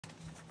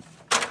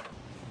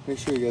Make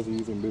sure you guys are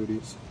using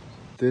booties.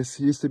 This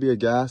used to be a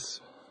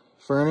gas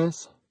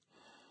furnace.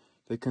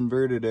 They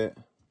converted it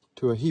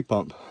to a heat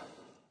pump.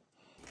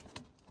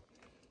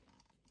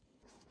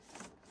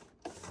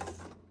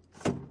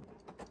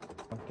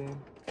 Okay.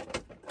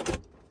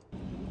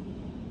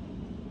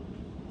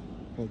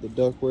 Got the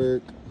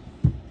ductwork.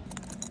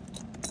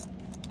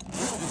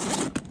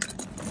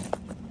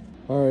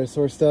 All right,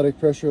 so our static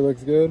pressure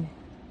looks good.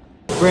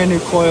 Brand new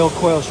coil.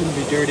 Coil shouldn't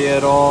be dirty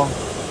at all.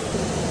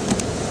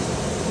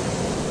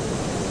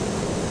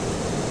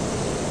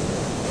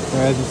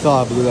 As you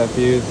saw, I blew that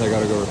fuse. I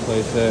gotta go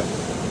replace it.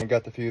 I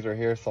got the fuse right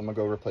here, so I'm gonna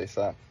go replace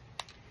that.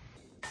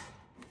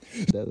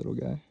 That little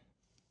guy.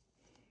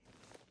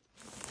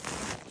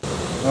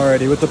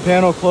 Alrighty, with the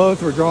panel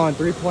closed, we're drawing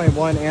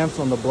 3.1 amps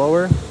on the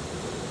blower.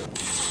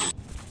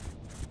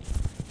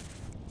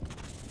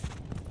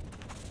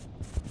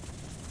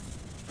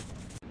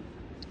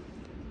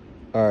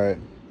 Alright,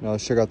 now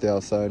let's check out the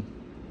outside.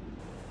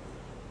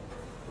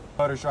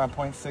 Motor's drawing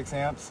 0.6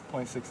 amps,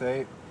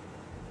 0.68.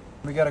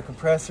 We got a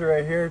compressor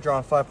right here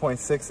drawing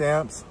 5.6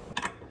 amps.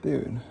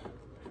 Dude.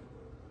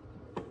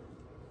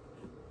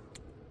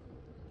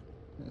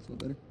 That's a little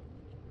better.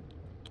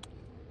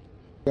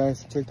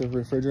 Guys, check the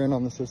refrigerant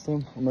on the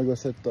system. I'm gonna go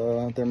set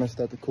the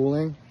thermostat to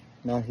cooling,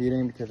 not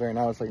heating, because right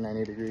now it's like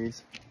 90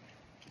 degrees.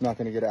 I'm not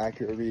gonna get an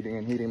accurate reading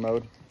in heating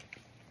mode.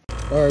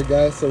 All right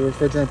guys, so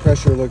refrigerant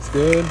pressure looks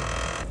good.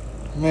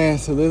 Man,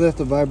 so they left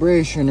a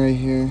vibration right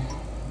here.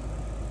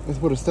 This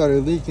would have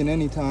started leaking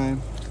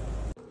anytime.